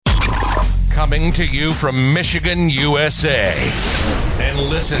Coming to you from Michigan, USA. And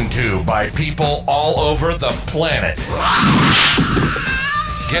listened to by people all over the planet.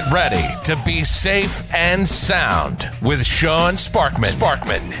 Get ready to be safe and sound with Sean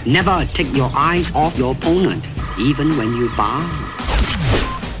Sparkman. Never take your eyes off your opponent, even when you bow.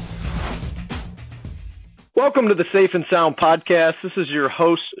 Welcome to the Safe and Sound podcast. This is your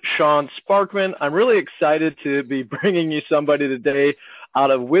host, Sean Sparkman. I'm really excited to be bringing you somebody today out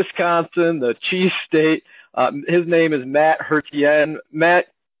of Wisconsin, the cheese state. His name is Matt Hurtienne. Matt,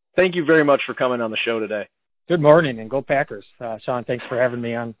 thank you very much for coming on the show today. Good morning, and go Packers. Sean, thanks for having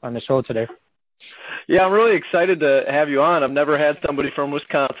me on the show today. Yeah, I'm really excited to have you on. I've never had somebody from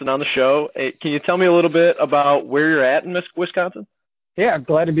Wisconsin on the show. Hey, can you tell me a little bit about where you're at in Wisconsin? Yeah, I'm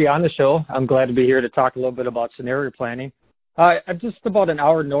glad to be on the show. I'm glad to be here to talk a little bit about scenario planning. I'm just about an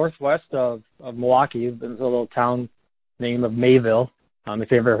hour northwest of Milwaukee. There's a little town named of Mayville. If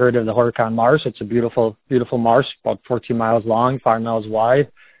you ever heard of the Hurtienne Marsh, it's a beautiful, beautiful marsh, about 14 miles long, 5 miles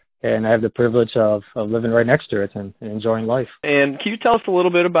wide. And I have the privilege of living right next to it and enjoying life. And can you tell us a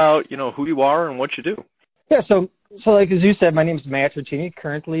little bit about, who you are and what you do? Yeah, so like as you said, my name is Matt Hurtienne.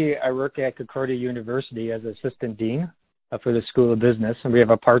 Currently, I work at Concordia University as assistant dean for the School of Business, and we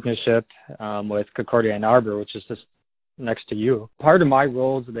have a partnership with Concordia Ann Arbor, which is just next to you. Part of my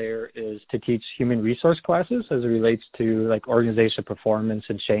roles there is to teach human resource classes as it relates to like organizational performance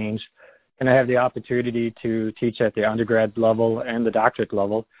and change. And I have the opportunity to teach at the undergrad level and the doctorate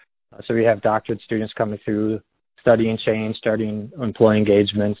level. So we have doctorate students coming through studying change, studying employee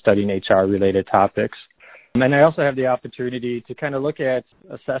engagement, studying HR-related topics. And I also have the opportunity to kind of look at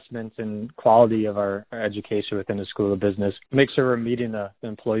assessments and quality of our education within the School of Business, make sure we're meeting the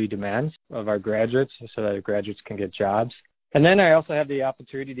employee demands of our graduates so that our graduates can get jobs. And then I also have the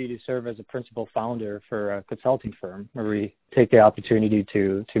opportunity to serve as a principal founder for a consulting firm where we take the opportunity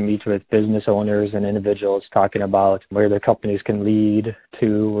to meet with business owners and individuals talking about where their companies can lead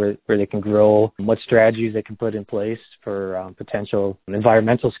to, where they can grow, what strategies they can put in place for potential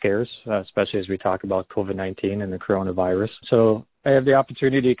environmental scares, especially as we talk about COVID-19 and the coronavirus. So I have the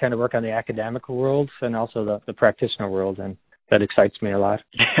opportunity to kind of work on the academic world and also the practitioner world, and that excites me a lot.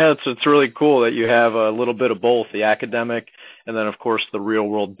 Yeah, it's really cool that you have a little bit of both, the academic and then, of course, the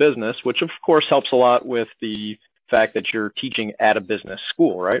real-world business, which, of course, helps a lot with the fact that you're teaching at a business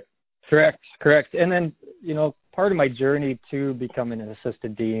school, right? Correct. And then, part of my journey to becoming an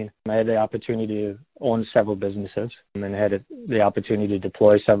assistant dean, I had the opportunity to own several businesses and then had the opportunity to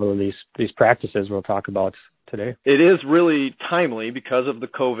deploy several of these practices we'll talk about today. It is really timely because of the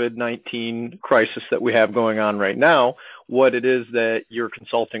COVID-19 crisis that we have going on right now, what it is that your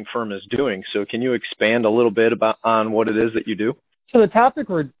consulting firm is doing. So can you expand a little bit on what it is that you do? So the topic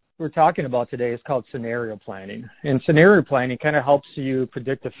we're talking about today is called scenario planning. And scenario planning kind of helps you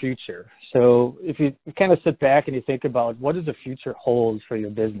predict the future. So if you kind of sit back and you think about what does the future hold for your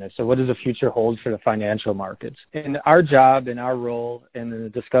business? So what does the future hold for the financial markets? And our job and our role in the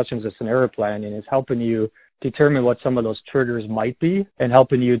discussions of scenario planning is helping you determine what some of those triggers might be and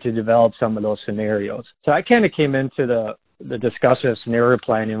helping you to develop some of those scenarios. So I kind of came into the discussion of scenario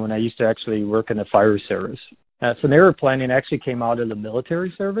planning when I used to actually work in the fire service. Scenario planning actually came out of the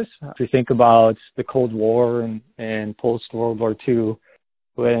military service. If you think about the Cold War and post-World War II,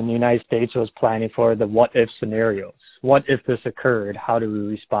 when the United States was planning for the what-if scenarios. What if this occurred? How do we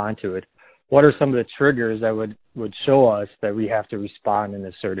respond to it? What are some of the triggers that would show us that we have to respond in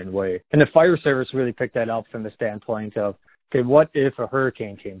a certain way? And the fire service really picked that up from the standpoint of, okay, what if a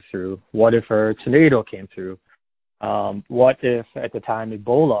hurricane came through? What if a tornado came through? What if at the time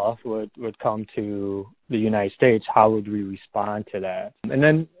Ebola would come to the United States? How would we respond to that? And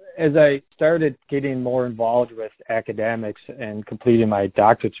then as I started getting more involved with academics and completing my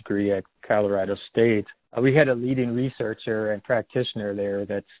doctorate degree at Colorado State, we had a leading researcher and practitioner there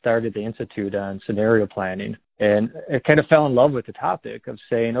that started the Institute on Scenario Planning. And I kind of fell in love with the topic of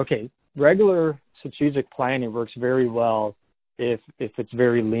saying, okay, regular strategic planning works very well if it's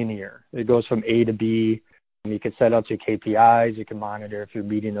very linear. It goes from A to B. You can set out your KPIs. You can monitor if you're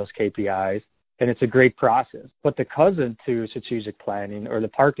meeting those KPIs. And it's a great process. But the cousin to strategic planning, or the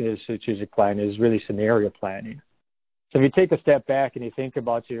partner to strategic planning, is really scenario planning. So if you take a step back and you think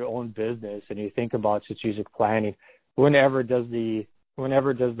about your own business and you think about strategic planning, whenever does the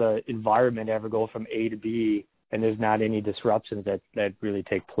environment ever go from A to B and there's not any disruptions that really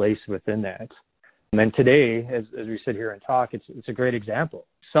take place within that? And then today, as we sit here and talk, it's a great example.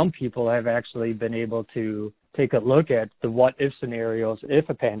 Some people have actually been able to take a look at the what-if scenarios if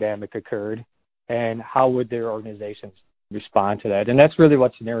a pandemic occurred, and how would their organizations respond to that. And that's really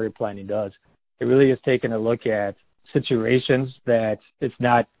what scenario planning does. It really is taking a look at situations that it's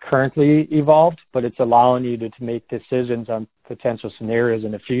not currently evolved, but it's allowing you to make decisions on potential scenarios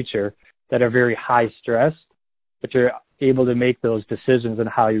in the future that are very high stress, but you're able to make those decisions on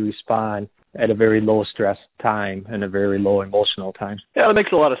how you respond at a very low stress time and a very low emotional time. Yeah, that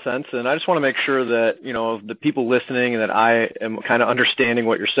makes a lot of sense. And I just want to make sure that, the people listening and that I am kind of understanding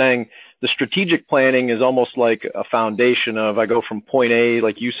what you're saying. The strategic planning is almost like a foundation of I go from point A,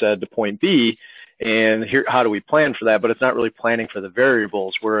 like you said, to point B, and here, how do we plan for that? But it's not really planning for the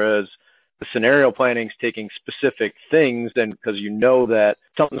variables, whereas the scenario planning is taking specific things, and because you know that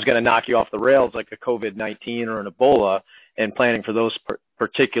something's going to knock you off the rails, like a COVID-19 or an Ebola, and planning for those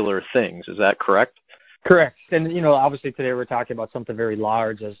particular things. Is that correct? Correct. And, obviously today we're talking about something very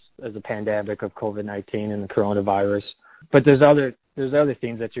large as the pandemic of COVID-19 and the coronavirus. But there's other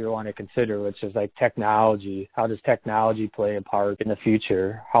things that you want to consider, which is like technology. How does technology play a part in the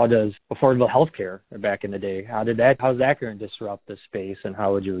future? How does affordable healthcare back in the day, how's that going to disrupt the space, and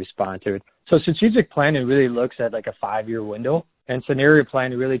how would you respond to it? So strategic planning really looks at like a 5-year window, and scenario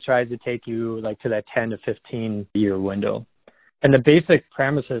planning really tries to take you like to that 10 to 15 year window. And the basic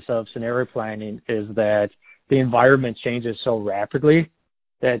premises of scenario planning is that the environment changes so rapidly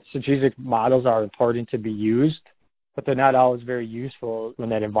that strategic models are important to be used, but they're not always very useful when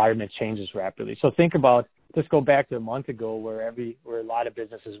that environment changes rapidly. So think about, let's go back to a month ago where a lot of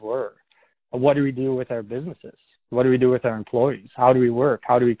businesses were. What do we do with our businesses? What do we do with our employees? How do we work?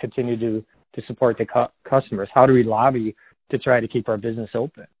 How do we continue to support the customers? How do we lobby to try to keep our business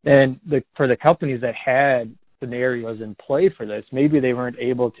open? And for the companies that had scenarios in play for this, maybe they weren't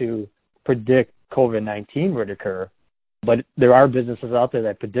able to predict COVID-19 would occur, but there are businesses out there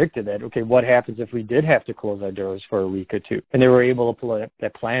that predicted that, okay, what happens if we did have to close our doors for a week or two? And they were able to pull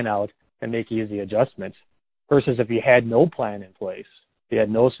that plan out and make easy adjustments, versus if you had no plan in place, you had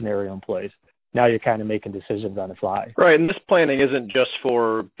no scenario in place, now you're kind of making decisions on the fly. Right, and this planning isn't just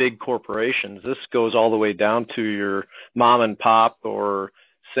for big corporations. This goes all the way down to your mom and pop or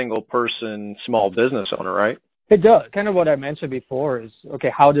single person small business owner, right? It does. Kind of what I mentioned before is, okay,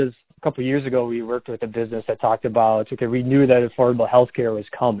 a couple of years ago, we worked with a business that talked about, okay, we knew that affordable healthcare was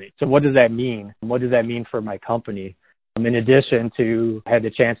coming. So what does that mean? What does that mean for my company? In addition to, I had the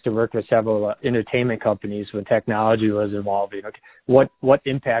chance to work with several entertainment companies when technology was evolving. Okay, what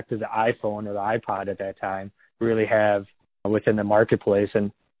impact does the iPhone or the iPod at that time really have within the marketplace,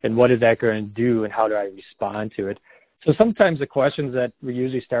 and what is that going to do, and how do I respond to it? So sometimes the questions that we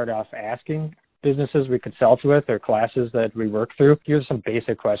usually start off asking businesses we consult with or classes that we work through, here's some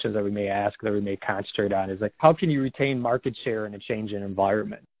basic questions that we may ask, that we may concentrate on, is like, how can you retain market share in a changing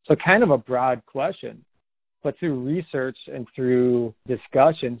environment? So kind of a broad question, but through research and through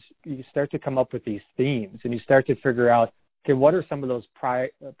discussions, you start to come up with these themes, and you start to figure out, okay, what are some of those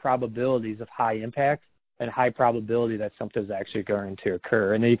probabilities of high impact and high probability that something's actually going to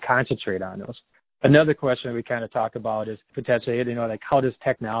occur, and then you concentrate on those. Another question we kind of talk about is potentially, like, how does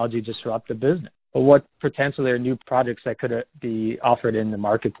technology disrupt the business? Well, what potentially are new products that could be offered in the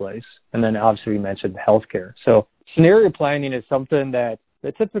marketplace? And then obviously we mentioned healthcare. So scenario planning is something that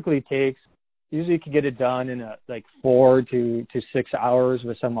typically takes, usually you can get it done in 4 to 6 hours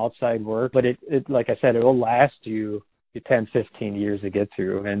with some outside work, but it like I said, it will last you 10, 15 years to get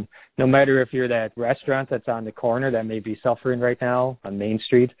through. And no matter if you're that restaurant that's on the corner that may be suffering right now on Main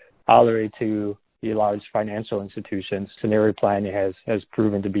Street, all the way to the large financial institutions, scenario planning has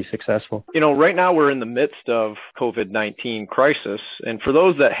proven to be successful. Right now we're in the midst of COVID-19 crisis. And for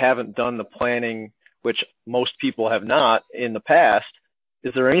those that haven't done the planning, which most people have not in the past,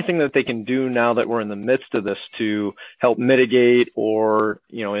 is there anything that they can do now that we're in the midst of this to help mitigate or,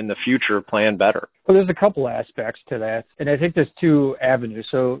 in the future, plan better? Well, there's a couple aspects to that. And I think there's 2 avenues.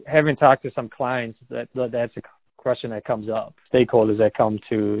 So having talked to some clients, that's a question that comes up, stakeholders that come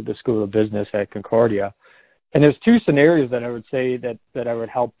to the School of Business at Concordia. And there's 2 scenarios that I would say that I would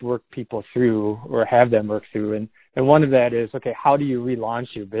help work people through or have them work through. And one of that is, okay, how do you relaunch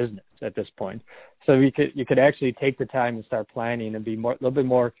your business at this point? So you could actually take the time and start planning and be a little bit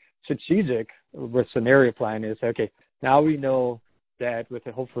more strategic with scenario planning. Is, okay, now we know that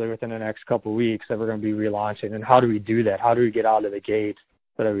hopefully within the next couple of weeks that we're going to be relaunching. And how do we do that? How do we get out of the gate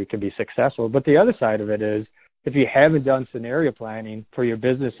so that we can be successful? But the other side of it is, if you haven't done scenario planning for your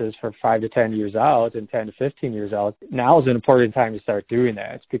businesses for 5 to 10 years out and 10 to 15 years out, now is an important time to start doing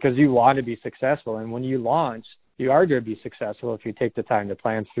that, because you want to be successful. And when you launch, you are going to be successful if you take the time to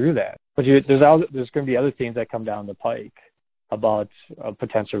plan through that. But there's going to be other things that come down the pike about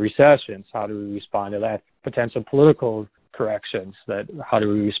potential recessions. How do we respond to that? Potential political corrections, how do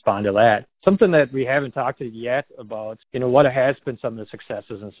we respond to that? Something that we haven't talked yet about, what has been some of the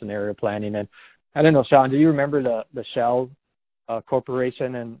successes in scenario planning. And I don't know, Sean, do you remember the Shell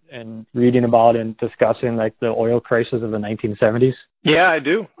corporation and reading about and discussing like the oil crisis of the 1970s? Yeah, I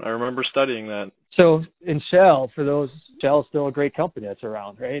do. I remember studying that. So in Shell, Shell's still a great company that's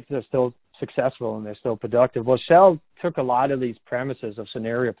around, right? They're still successful and they're still productive. Well, Shell took a lot of these premises of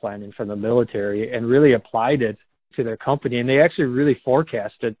scenario planning from the military and really applied it to their company. And they actually really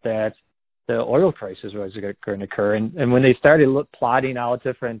forecasted that the oil crisis was going to occur. And when they started plotting out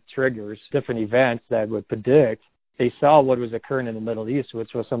different triggers, different events that would predict, they saw what was occurring in the Middle East, which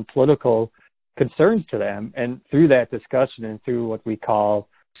was some political concerns to them. And through that discussion and through what we call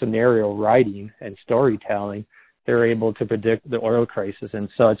scenario writing and storytelling, they were able to predict the oil crisis and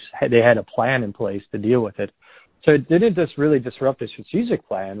such. They had a plan in place to deal with it. So it didn't just really disrupt the strategic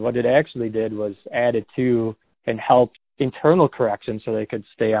plan. What it actually did was added to and helped internal corrections so they could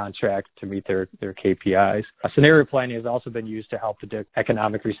stay on track to meet their KPIs. Scenario planning has also been used to help predict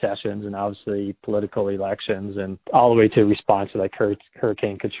economic recessions and obviously political elections and all the way to response to like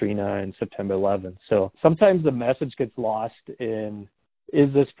Hurricane Katrina and September 11th. So sometimes the message gets lost in,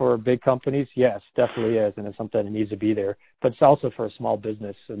 is this for big companies? Yes, definitely is, and it's something that needs to be there. But it's also for a small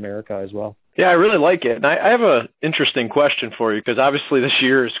business in America as well. Yeah, I really like it. And I have an interesting question for you because obviously this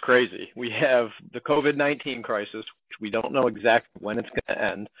year is crazy. We have the COVID-19 crisis, which we don't know exactly when it's going to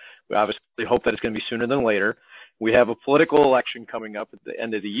end. We obviously hope that it's going to be sooner than later. We have a political election coming up at the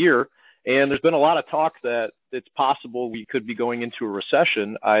end of the year. And there's been a lot of talk that it's possible we could be going into a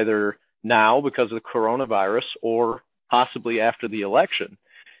recession either now because of the coronavirus or possibly after the election.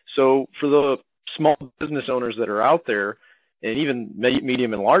 So for the small business owners that are out there, and even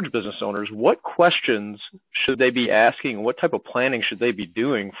medium and large business owners, what questions should they be asking? What type of planning should they be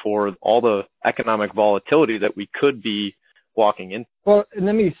doing for all the economic volatility that we could be walking in? Well,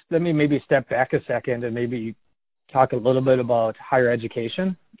 let me maybe step back a second and maybe talk a little bit about higher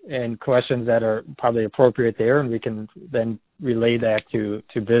education and questions that are probably appropriate there, and we can then relay that to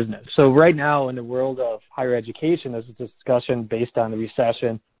business. So right now in the world of higher education, there's a discussion based on the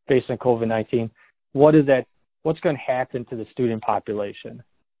recession, based on COVID-19. What's going to happen to the student population?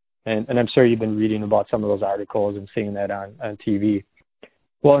 And I'm sure you've been reading about some of those articles and seeing that on TV.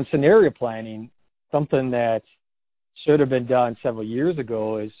 Well, in scenario planning, something that should have been done several years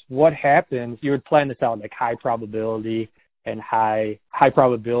ago is what happens, you would plan this out like high probability and high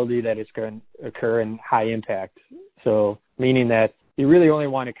probability that it's going to occur and high impact. So meaning that you really only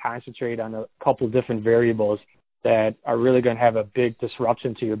want to concentrate on a couple of different variables that are really going to have a big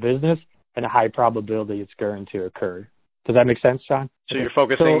disruption to your business and a high probability it's going to occur. Does that make sense, John? So you're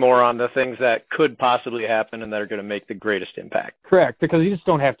focusing more on the things that could possibly happen and that are going to make the greatest impact. Correct, because you just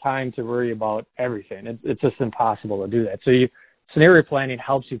don't have time to worry about everything. It's just impossible to do that. So scenario planning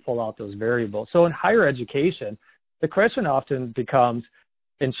helps you pull out those variables. So in higher education, the question often becomes,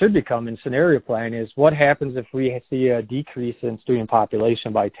 and should become in scenario planning, is what happens if we see a decrease in student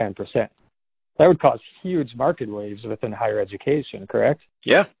population by 10%? That would cause huge market waves within higher education, correct?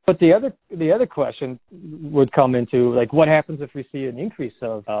 Yeah. But the other question would come into, like, what happens if we see an increase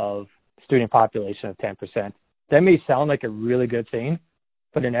of student population of 10%? That may sound like a really good thing,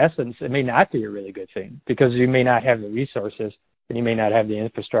 but in essence, it may not be a really good thing because you may not have the resources and you may not have the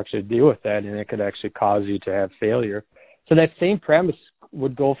infrastructure to deal with that, and it could actually cause you to have failure. So that same premise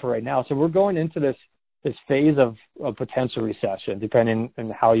would go for right now. So we're going into this phase of potential recession, depending on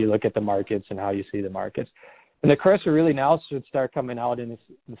how you look at the markets and how you see the markets. And the question really now should start coming out in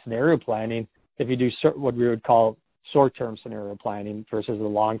the scenario planning if you do what we would call short-term scenario planning versus the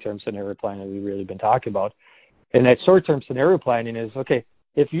long-term scenario planning we've really been talking about. And that short-term scenario planning is, okay,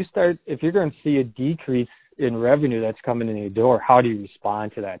 if you're going to see a decrease in revenue that's coming in your door, how do you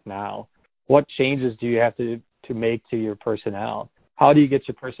respond to that now? What changes do you have to make to your personnel? How do you get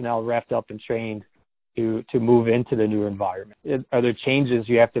your personnel revved up and trained to move into the new environment? Are there changes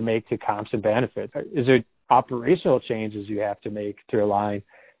you have to make to comps and benefits? Is there operational changes you have to make to align?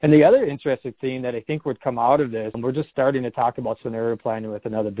 And the other interesting thing that I think would come out of this, and we're just starting to talk about scenario planning with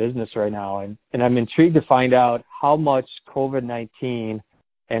another business right now, and I'm intrigued to find out how much COVID-19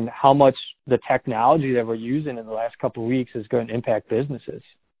 and how much the technology that we're using in the last couple of weeks is going to impact businesses.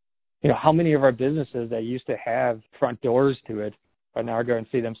 You know, how many of our businesses that used to have front doors to it are now going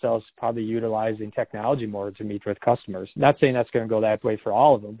to see themselves probably utilizing technology more to meet with customers? Not saying that's going to go that way for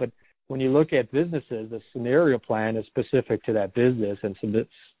all of them, but when you look at businesses, the scenario plan is specific to that business and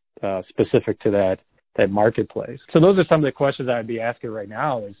specific to that marketplace. So those are some of the questions I'd be asking right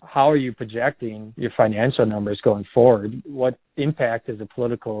now is, how are you projecting your financial numbers going forward? What impact is the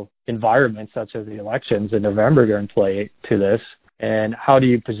political environment, such as the elections in November, going to play to this? And how do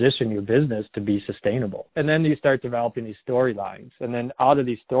you position your business to be sustainable? And then you start developing these storylines. And then out of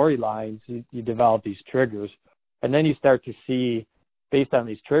these storylines, you develop these triggers. And then you start to see, based on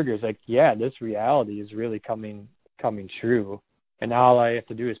these triggers, like, yeah, this reality is really coming true. And now all I have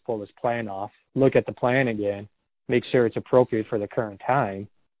to do is pull this plan off, look at the plan again, make sure it's appropriate for the current time.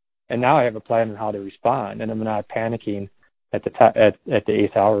 And now I have a plan on how to respond, and I'm not panicking at the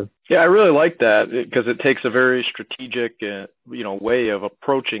 8th hour. Yeah, I really like that because it takes a very strategic, way of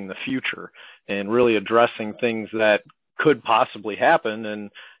approaching the future and really addressing things that could possibly happen.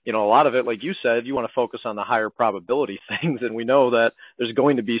 And, a lot of it, like you said, you want to focus on the higher probability things. And we know that there's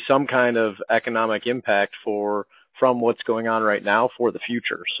going to be some kind of economic impact from what's going on right now for the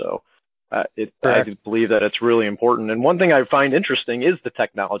future. So I believe that it's really important. And one thing I find interesting is the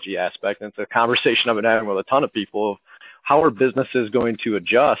technology aspect. And it's a conversation I've been having with a ton of people of how are businesses going to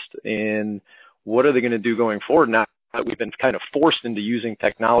adjust and what are they going to do going forward now that we've been kind of forced into using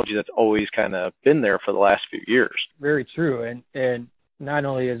technology that's always kind of been there for the last few years. Very true. And not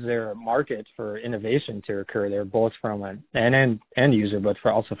only is there a market for innovation to occur there, both from an end user, but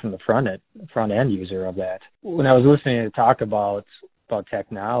also from the front end user of that. When I was listening to talk about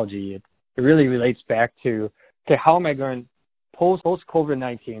technology, it really relates back to, okay, how am I going post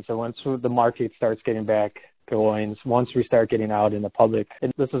COVID-19? So once the market starts getting back going, once we start getting out in the public,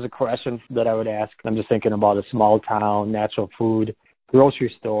 and this is a question that I would ask. I'm just thinking about a small town, natural food, grocery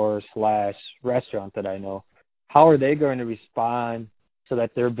store / restaurant that I know. How are they going to respond so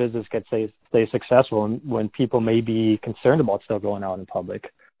that their business can stay successful when people may be concerned about still going out in public,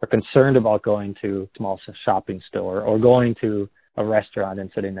 or concerned about going to a small shopping store or going to a restaurant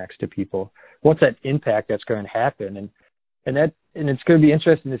and sitting next to people? What's that impact that's going to happen? And it's going to be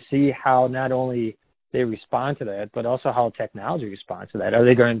interesting to see how not only they respond to that, but also how technology responds to that. Are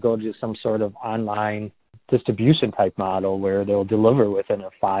they going to go to some sort of online distribution type model where they'll deliver within a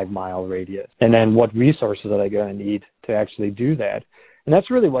 5-mile radius? And then what resources are they going to need to actually do that? And that's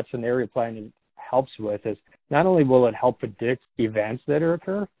really what scenario planning helps with, is not only will it help predict events that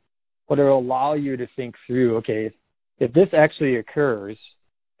occur, but it will allow you to think through, okay, if this actually occurs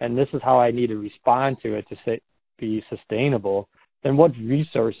and this is how I need to respond to it to be sustainable, then what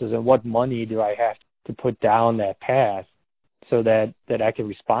resources and what money do I have to put down that path so that I can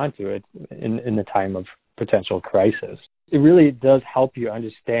respond to it in the time of potential crisis? It really does help you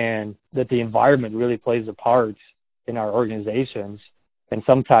understand that the environment really plays a part in our organizations, and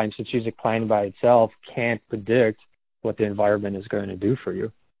sometimes strategic planning by itself can't predict what the environment is going to do for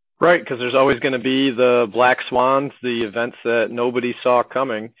you. Right, because there's always going to be the black swans, the events that nobody saw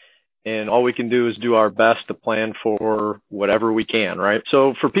coming, and all we can do is do our best to plan for whatever we can, right?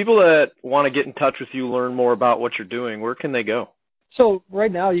 So for people that want to get in touch with you, learn more about what you're doing, where can they go? So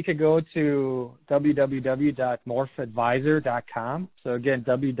right now you could go to www.morphadvisor.com. So again,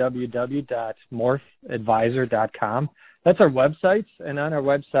 www.morphadvisor.com. That's our website. And on our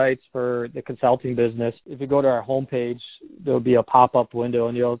websites for the consulting business, if you go to our homepage, there'll be a pop-up window,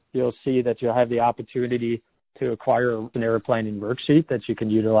 and you'll see that you'll have the opportunity to acquire a scenario planning worksheet that you can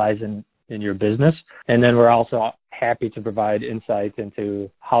utilize in your business. And then we're also happy to provide insight into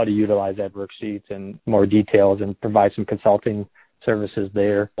how to utilize that worksheet and more details and provide some consulting services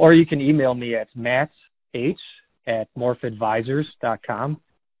there. Or you can email me at matth@morphadvisors.com.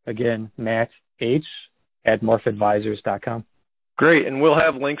 Again, matth@morphadvisors.com. Great. And we'll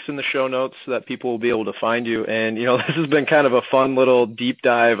have links in the show notes so that people will be able to find you. And, this has been kind of a fun little deep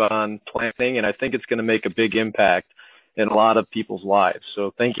dive on planning, and I think it's going to make a big impact in a lot of people's lives.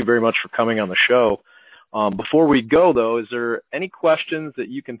 So thank you very much for coming on the show. Before we go, though, is there any questions that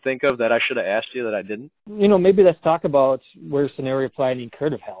you can think of that I should have asked you that I didn't? Maybe let's talk about where scenario planning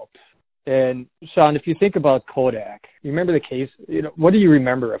could have helped. And Sean, if you think about Kodak, you remember the case, what do you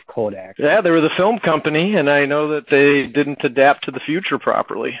remember of Kodak? Yeah, they were the film company, and I know that they didn't adapt to the future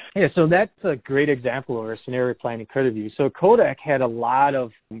properly. Yeah, so that's a great example of where scenario planning could have used. So Kodak had a lot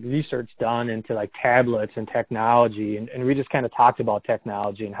of research done into like tablets and technology, and we just kind of talked about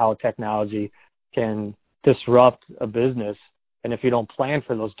technology and how technology can disrupt a business. And if you don't plan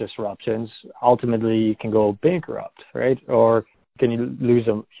for those disruptions, ultimately you can go bankrupt, right? Or can you lose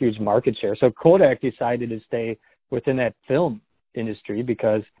a huge market share? So Kodak decided to stay within that film industry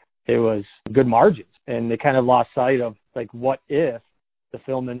because it was good margins, and they kind of lost sight of like, what if the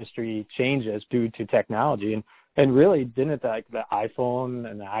film industry changes due to technology? And really didn't like the iPhone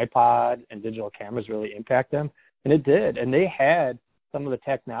and the iPod and digital cameras really impact them? And it did. And they had some of the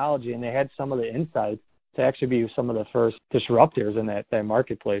technology and they had some of the insights to actually be some of the first disruptors in that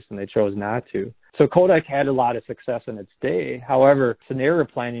marketplace, and they chose not to. So Kodak had a lot of success in its day. However, scenario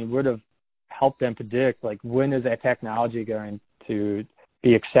planning would have helped them predict, like, when is that technology going to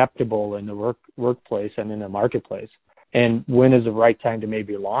be acceptable in the workplace and in the marketplace? And when is the right time to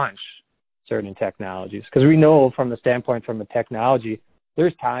maybe launch certain technologies? Because we know from the standpoint from the technology,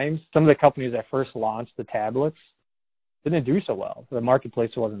 there's times some of the companies that first launched the tablets didn't do so well. The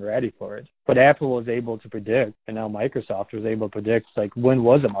marketplace wasn't ready for it. But Apple was able to predict, and now Microsoft was able to predict, like, when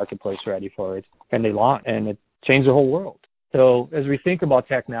was the marketplace ready for it? And they launched, and it changed the whole world. So as we think about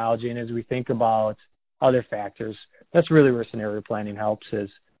technology and as we think about other factors, that's really where scenario planning helps.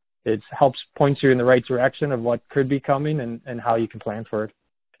 It helps point you in the right direction of what could be coming and how you can plan for it.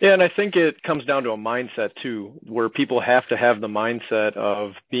 Yeah, and I think it comes down to a mindset too, where people have to have the mindset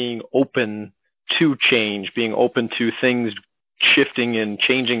of being open to change, being open to things shifting and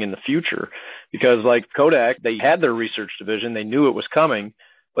changing in the future. Because like Kodak, they had their research division, they knew it was coming,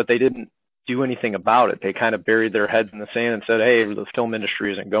 but they didn't do anything about it. They kind of buried their heads in the sand and said, hey, the film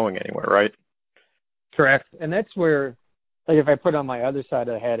industry isn't going anywhere, right? Correct. And that's where, like, if I put on my other side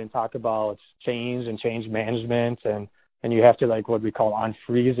of the head and talk about change and change management, and you have to, like, what we call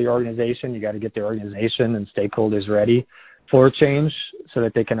unfreeze the organization. You got to get the organization and stakeholders ready for change so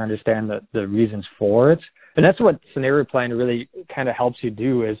that they can understand the reasons for it. And that's what scenario planning really kind of helps you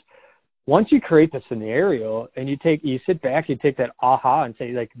do is once you create the scenario and you sit back, you take that aha and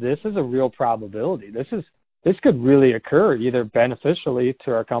say, like, this is a real probability. This could really occur either beneficially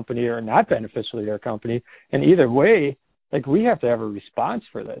to our company or not beneficially to our company. And either way, like, we have to have a response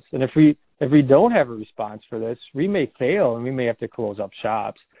for this. And if we don't have a response for this, we may fail and we may have to close up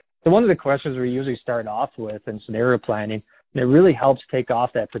shops. So one of the questions we usually start off with in scenario planning, and it really helps take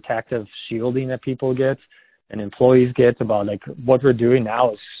off that protective shielding that people get and employees get about, like, what we're doing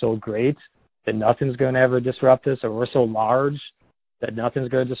now is so great that nothing's going to ever disrupt us, or we're so large that nothing's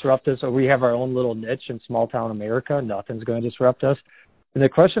going to disrupt us, or we have our own little niche in small town America, nothing's going to disrupt us. And the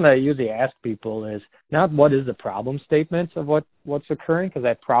question I usually ask people is not what is the problem statement of what's occurring, because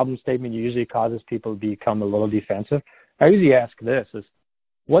that problem statement usually causes people to become a little defensive. I usually ask this is,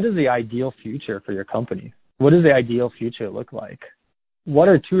 what is the ideal future for your company? What does the ideal future look like? What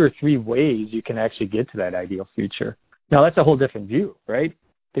are 2 or 3 ways you can actually get to that ideal future? Now, that's a whole different view, right?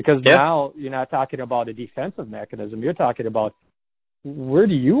 Because now you're not talking about a defensive mechanism. You're talking about where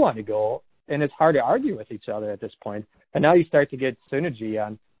do you want to go? And it's hard to argue with each other at this point. And now you start to get synergy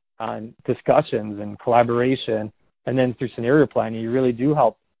on discussions and collaboration. And then through scenario planning, you really do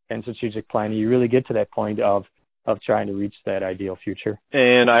help, and strategic planning, you really get to that point of trying to reach that ideal future.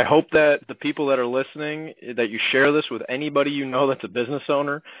 And I hope that the people that are listening, that you share this with anybody you know that's a business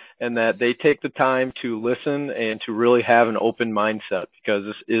owner, and that they take the time to listen and to really have an open mindset, because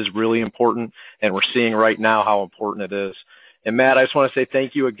this is really important, and we're seeing right now how important it is. And Matt, I just want to say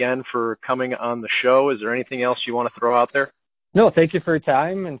thank you again for coming on the show. Is there anything else you want to throw out there? No, thank you for your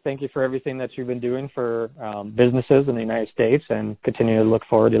time, and thank you for everything that you've been doing for businesses in the United States, and continue to look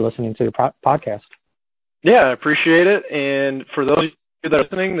forward to listening to your podcast. Yeah, I appreciate it. And for those of you that are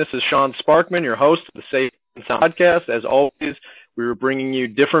listening, this is Sean Sparkman, your host of the Safe and Sound Podcast. As always, we are bringing you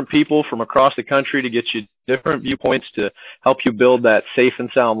different people from across the country to get you different viewpoints to help you build that safe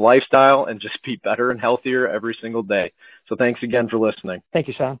and sound lifestyle and just be better and healthier every single day. So thanks again for listening. Thank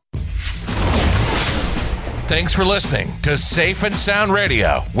you, Sean. Thanks for listening to Safe and Sound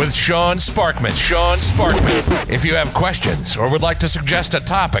Radio with Sean Sparkman. If you have questions or would like to suggest a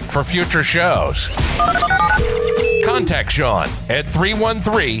topic for future shows, contact Sean at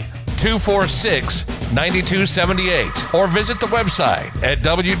 313-246-9278 or visit the website at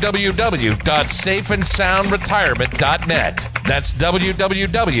www.safeandsoundretirement.net. That's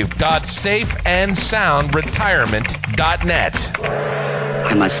www.safeandsoundretirement.net.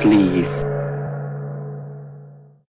 I must leave.